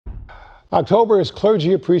October is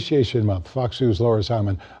Clergy Appreciation Month. Fox News' Laura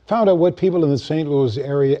Simon found out what people in the St. Louis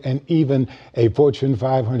area and even a Fortune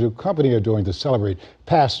 500 company are doing to celebrate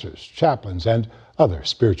pastors, chaplains, and other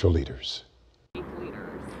spiritual leaders.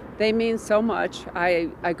 They mean so much. I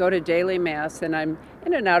go to daily mass and I'm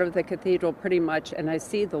in and out of the cathedral pretty much, and I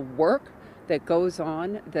see the work that goes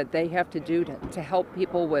on that they have to do to help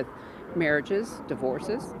people with marriages,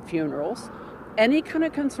 divorces, funerals, any kind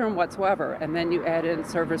of concern whatsoever. And then you add in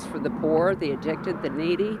service for the poor, the addicted, the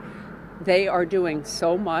needy. They are doing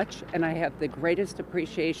so much, and I have the greatest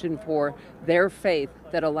appreciation for their faith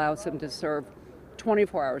that allows them to serve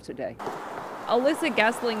 24 hours a day. Alyssa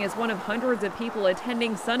Gessling is one of hundreds of people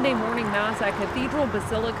attending Sunday morning Mass at Cathedral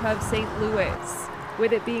Basilica of St. Louis.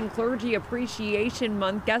 With it being Clergy Appreciation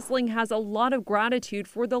Month, Gessling has a lot of gratitude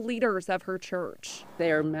for the leaders of her church.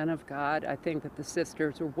 They are men of God. I think that the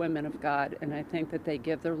sisters are women of God, and I think that they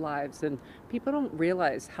give their lives, and people don't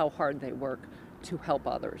realize how hard they work to help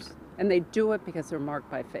others. And they do it because they're marked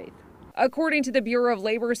by faith. According to the Bureau of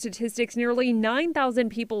Labor Statistics, nearly 9,000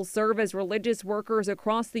 people serve as religious workers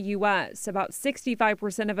across the U.S. About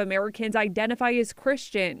 65% of Americans identify as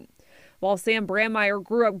Christian. While Sam Brandmeier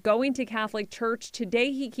grew up going to Catholic church,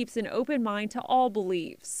 today he keeps an open mind to all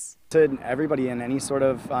beliefs. To everybody in any sort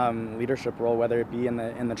of leadership role, whether it be in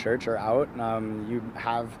the church or out, you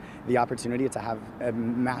have the opportunity to have a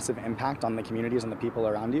massive impact on the communities and the people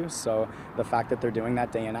around you. So the fact that they're doing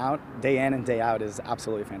that day in and day out is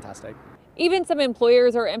absolutely fantastic. Even some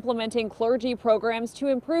employers are implementing clergy programs to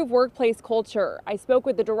improve workplace culture. I spoke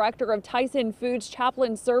with the director of Tyson Foods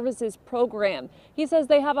Chaplain Services Program. He says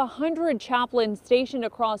they have 100 chaplains stationed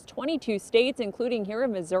across 22 states, including here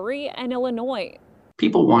in Missouri and Illinois.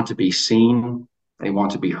 People want to be seen, they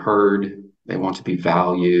want to be heard, they want to be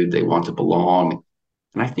valued, they want to belong.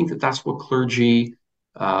 And I think that that's what clergy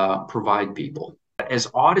provide people. As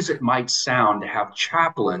odd as it might sound to have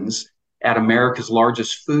chaplains at America's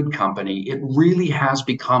largest food company, it really has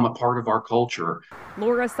become a part of our culture.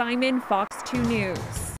 Laura Simon, Fox 2 News.